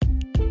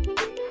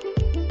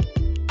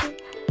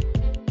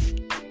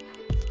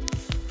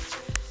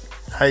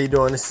How you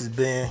doing? This is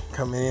Ben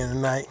coming in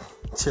tonight,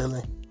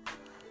 chilling.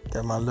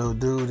 Got my little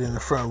dude in the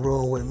front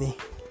room with me.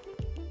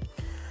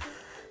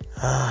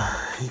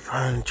 He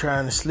probably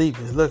trying to sleep,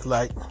 it look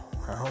like.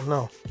 I don't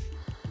know.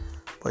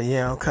 But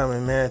yeah, I'm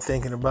coming, man,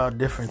 thinking about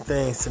different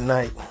things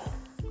tonight.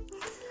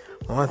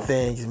 One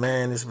thing,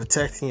 man, is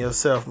protecting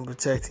yourself and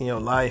protecting your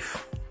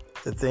life.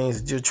 The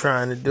things that you're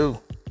trying to do.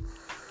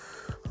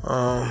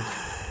 I've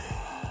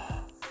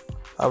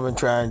been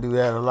trying to do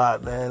that a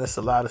lot, man. There's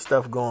a lot of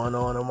stuff going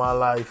on in my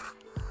life.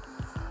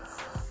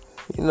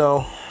 You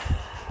know,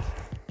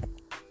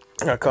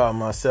 I called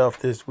myself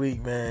this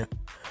week, man.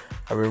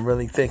 I've been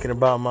really thinking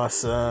about my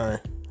son,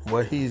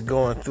 what he's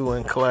going through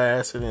in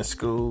class and in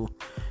school,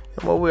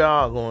 and what we're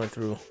all going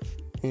through,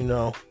 you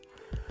know.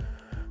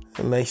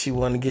 It makes you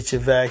want to get your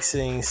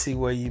vaccine, see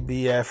where you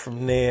be at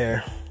from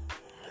there,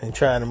 and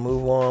try to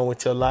move on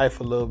with your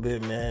life a little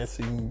bit, man,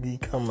 so you can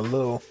become a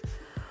little,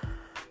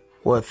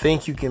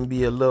 think you can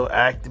be a little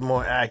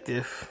more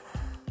active,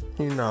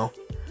 you know.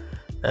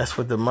 That's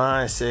what the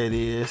mindset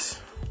is.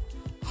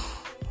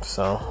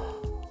 So,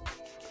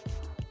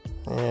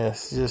 yeah,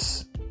 it's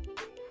just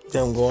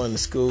them going to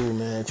school,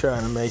 man,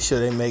 trying to make sure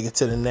they make it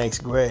to the next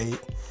grade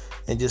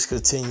and just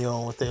continue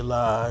on with their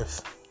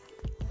lives.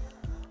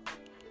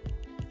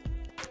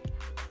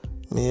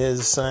 Me is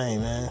the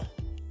same, man.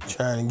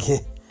 Trying to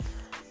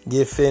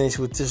get finished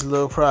with this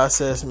little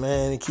process,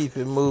 man, and keep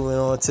it moving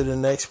on to the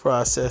next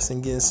process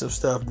and getting some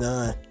stuff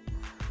done.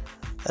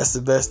 That's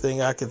the best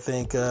thing I could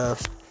think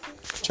of.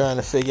 Trying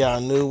to figure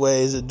out new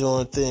ways of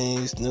doing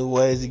things, new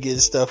ways of getting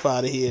stuff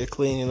out of here,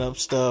 cleaning up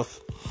stuff.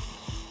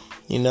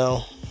 You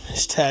know,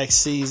 it's tax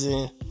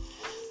season.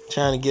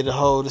 Trying to get a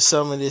hold of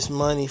some of this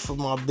money for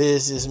my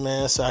business,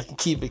 man, so I can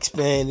keep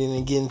expanding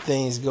and getting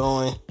things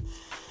going.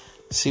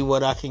 See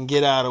what I can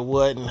get out of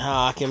what and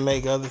how I can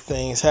make other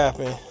things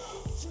happen.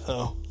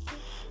 So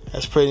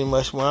that's pretty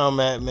much where I'm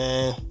at,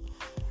 man.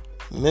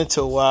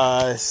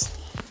 Mental-wise,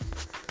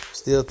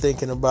 still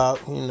thinking about,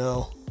 you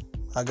know,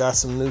 I got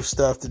some new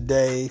stuff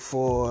today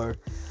for,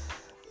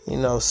 you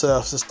know,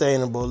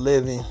 self-sustainable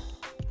living.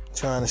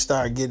 Trying to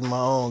start getting my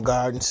own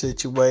garden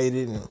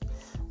situated and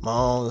my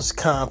own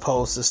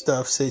compost and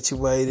stuff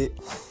situated.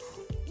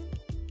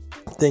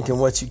 Thinking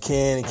what you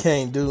can and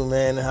can't do,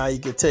 man, and how you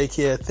can take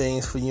care of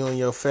things for you and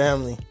your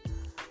family.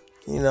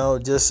 You know,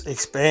 just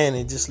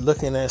expanding, just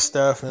looking at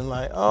stuff and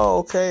like, oh,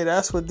 okay,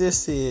 that's what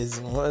this is.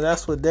 And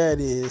that's what that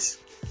is.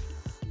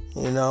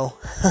 You know.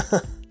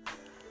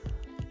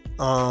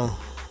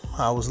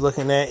 I was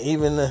looking at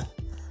even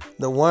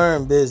the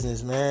worm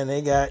business, man.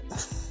 They got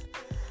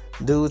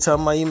dude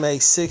talking about you make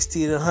 $60,000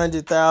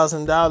 to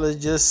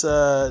 $100,000 just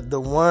the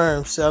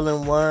worms,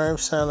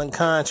 selling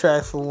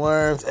contracts for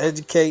worms,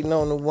 educating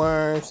on the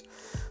worms,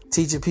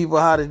 teaching people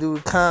how to do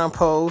the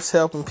compost,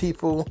 helping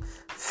people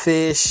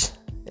fish.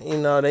 You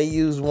know, they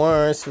use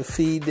worms to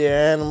feed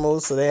their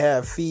animals, so they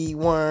have feed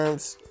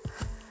worms.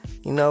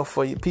 You know,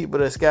 for you people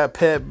that's got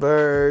pet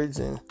birds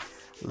and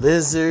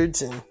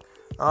lizards and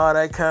all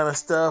that kind of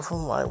stuff.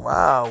 I'm like,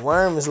 wow,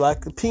 worm is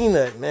like a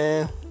peanut,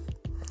 man.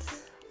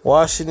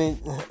 Washington,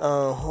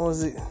 what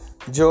was it?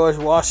 George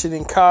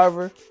Washington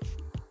Carver.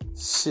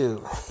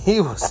 Shoot,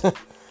 he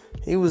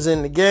was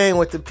in the game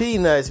with the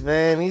peanuts,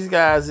 man. These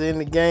guys are in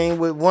the game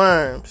with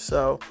worms.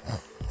 So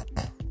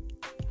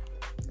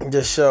it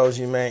just shows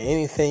you, man,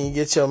 anything you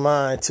get your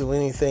mind to,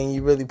 anything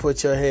you really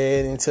put your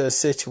head into a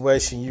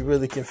situation, you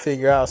really can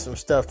figure out some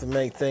stuff to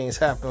make things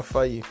happen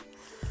for you.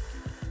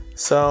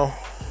 So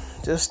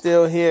just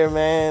still here,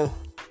 man,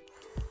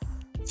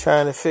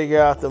 trying to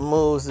figure out the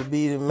moves to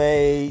be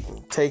made,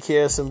 take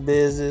care of some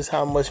business,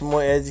 how much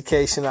more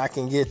education I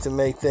can get to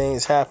make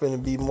things happen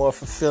and be more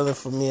fulfilling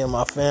for me and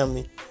my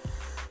family.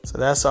 So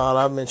that's all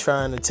I've been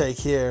trying to take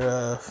care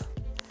of.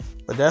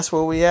 But that's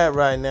where we at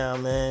right now,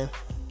 man.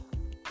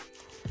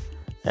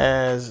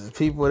 As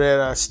people that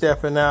are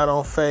stepping out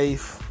on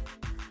faith,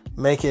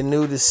 making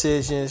new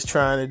decisions,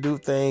 trying to do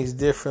things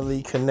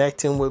differently,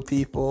 connecting with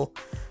people,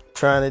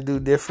 trying to do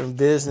different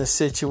business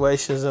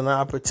situations and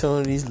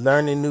opportunities,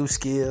 learning new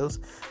skills,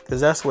 because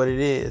that's what it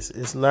is.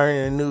 It's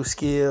learning a new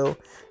skill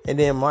and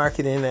then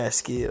marketing that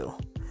skill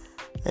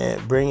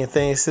and bringing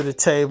things to the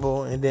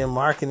table and then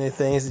marketing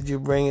things that you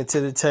bring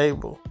to the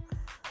table.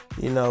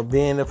 You know,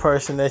 being the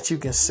person that you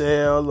can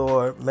sell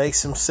or make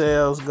some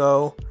sales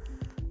go.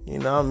 You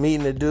know, I'm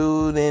meeting a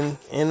dude in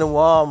the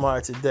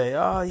Walmart today.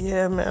 Oh,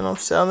 yeah, man, I'm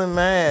selling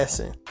masks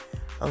and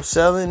I'm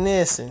selling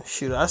this, and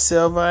shoot, I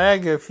sell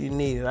Viagra if you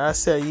need it. I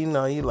sell, you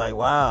know, you like,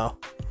 wow.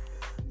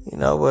 You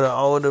know, with an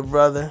older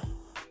brother,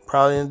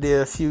 probably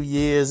did a few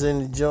years in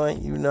the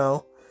joint, you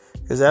know,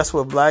 because that's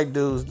what black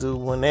dudes do.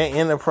 When they're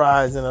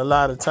enterprising, a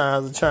lot of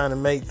times they're trying to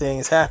make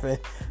things happen,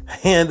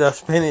 they end up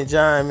spending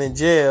time in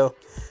jail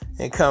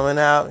and coming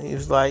out. He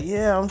was like,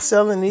 yeah, I'm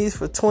selling these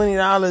for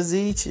 $20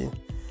 each, and,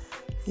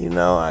 you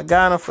know, I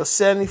got them for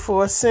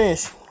 74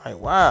 cents. Like,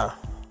 wow.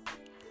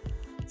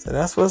 So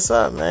that's what's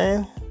up,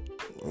 man.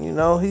 You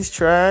know, he's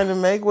trying to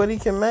make what he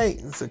can make.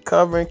 It's a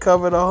cover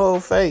the whole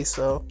face.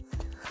 So,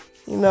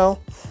 you know,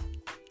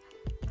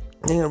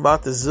 Thinking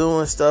about the zoo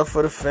and stuff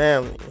for the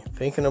family.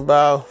 Thinking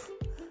about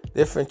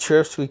different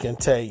trips we can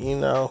take.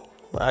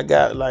 I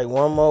got like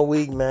one more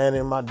week, man,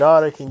 and my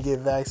daughter can get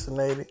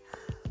vaccinated.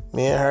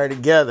 Me and her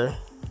together.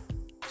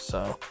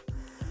 So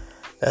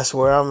that's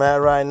where I'm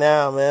at right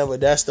now, man.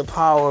 But that's the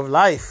power of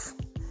life.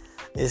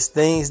 Is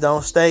things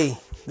don't stay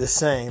the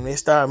same. They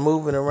start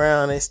moving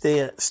around. They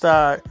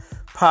start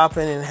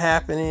popping and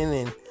happening.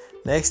 And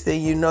next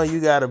thing you know,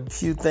 you got a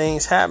few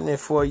things happening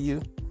for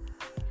you.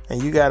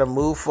 And you got to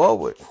move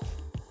forward.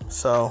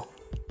 So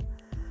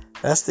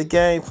that's the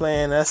game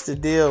plan. That's the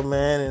deal,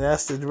 man. And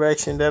that's the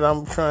direction that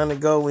I'm trying to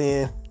go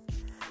in.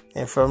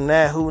 And from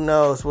that, who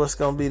knows what's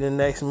going to be the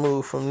next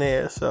move from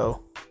there.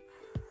 So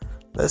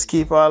let's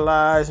keep our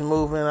lives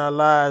moving, our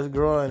lives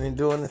growing, and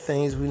doing the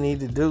things we need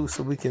to do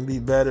so we can be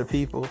better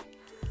people.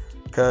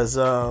 Because,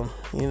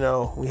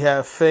 we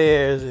have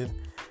fairs and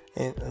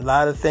a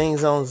lot of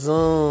things on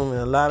Zoom and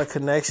a lot of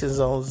connections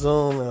on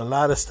Zoom and a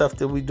lot of stuff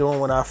that we're doing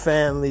with our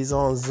families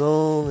on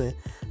Zoom and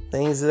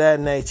things of that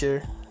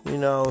nature.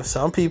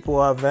 Some people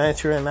are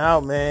venturing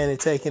out, man, and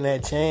taking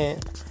that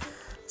chance.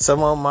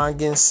 Some of them are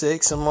getting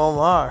sick, some of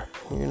them are,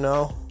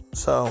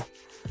 So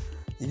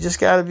you just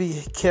got to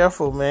be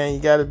careful, man. You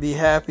got to be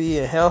happy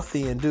and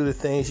healthy and do the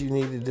things you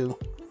need to do.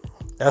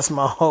 That's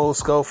my whole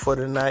scope for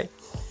tonight.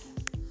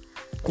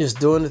 Just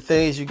doing the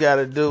things you got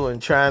to do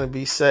and trying to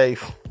be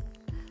safe.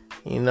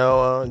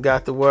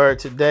 Got the word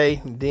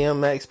today.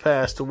 DMX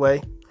passed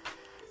away.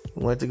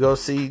 Went to go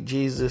see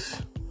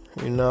Jesus.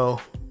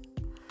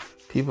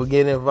 People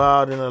get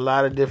involved in a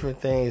lot of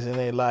different things in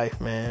their life,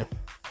 man.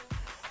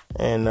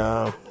 And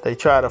they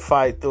try to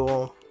fight through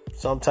them.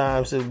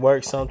 Sometimes it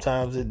works,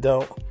 sometimes it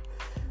don't.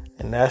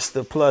 And that's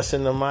the plus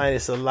and the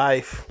minus of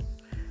life.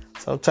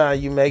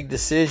 Sometimes you make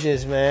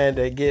decisions, man,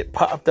 that get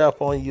popped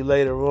up on you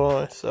later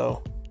on.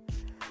 So,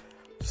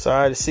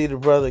 sorry to see the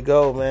brother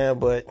go, man.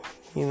 But,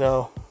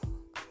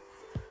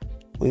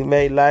 we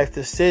made life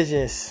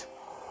decisions.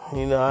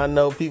 I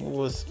know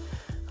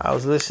I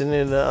was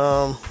listening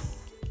to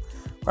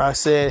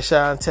Roxanne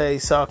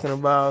Shante talking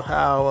about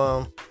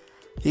how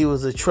he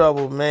was a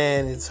troubled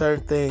man and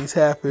certain things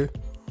happen.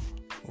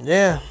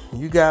 Yeah,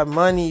 you got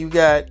money, you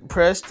got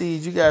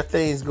prestige, you got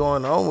things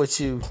going on with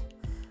you.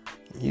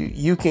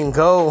 You can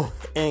go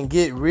and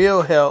get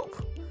real help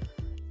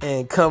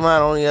and come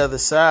out on the other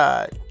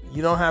side.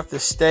 You don't have to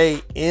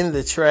stay in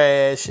the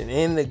trash and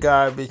in the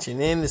garbage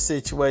and in the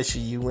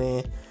situation you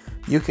in.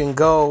 You can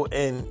go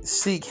and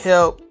seek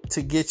help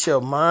to get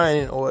your mind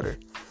in order.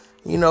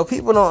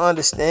 People don't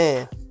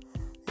understand.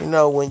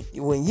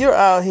 When you're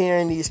out here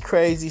in these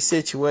crazy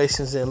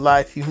situations in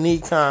life, you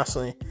need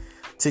counseling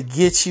to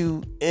get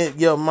you in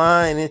your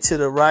mind into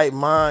the right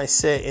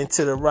mindset,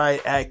 into the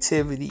right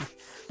activity,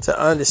 to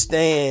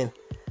understand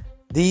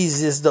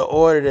these is the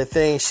order that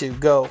things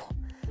should go.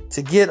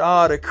 To get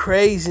all the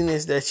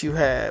craziness that you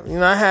have.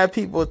 I have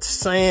people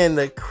saying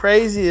the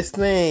craziest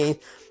thing,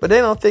 but they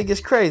don't think it's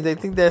crazy. They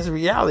think that's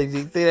reality.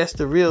 They think that's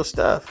the real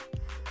stuff.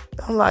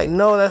 I'm like,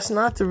 no, that's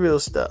not the real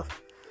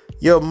stuff.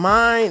 Your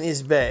mind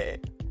is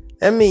bad.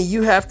 That means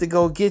you have to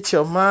go get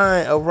your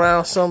mind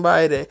around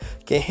somebody that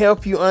can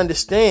help you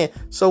understand.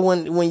 So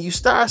when you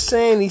start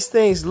saying these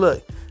things,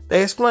 look,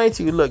 they explain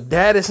to you, look,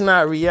 that is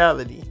not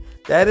reality.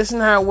 That is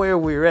not where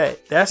we're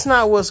at. That's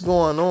not what's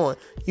going on.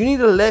 You need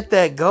to let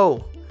that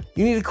go.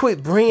 You need to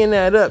quit bringing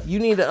that up. You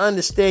need to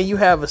understand you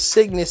have a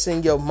sickness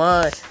in your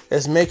mind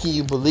that's making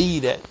you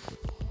believe that.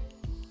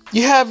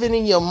 You have it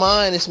in your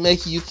mind that's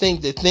making you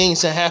think that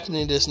things are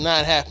happening that's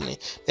not happening.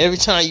 Every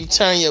time you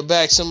turn your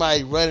back,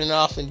 somebody running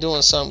off and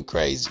doing something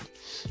crazy.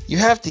 You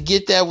have to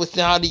get that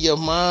out of your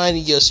mind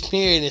and your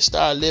spirit and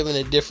start living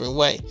a different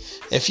way.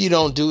 If you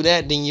don't do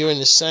that, then you're in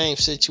the same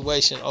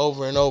situation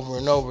over and over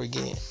and over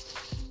again.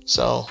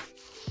 So,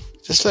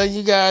 just let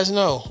you guys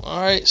know.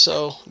 All right,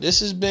 so this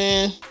has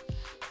been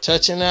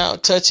touching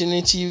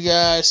into you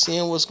guys,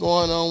 seeing what's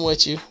going on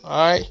with you.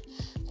 All right,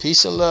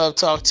 peace and love.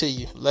 Talk to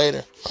you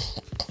later.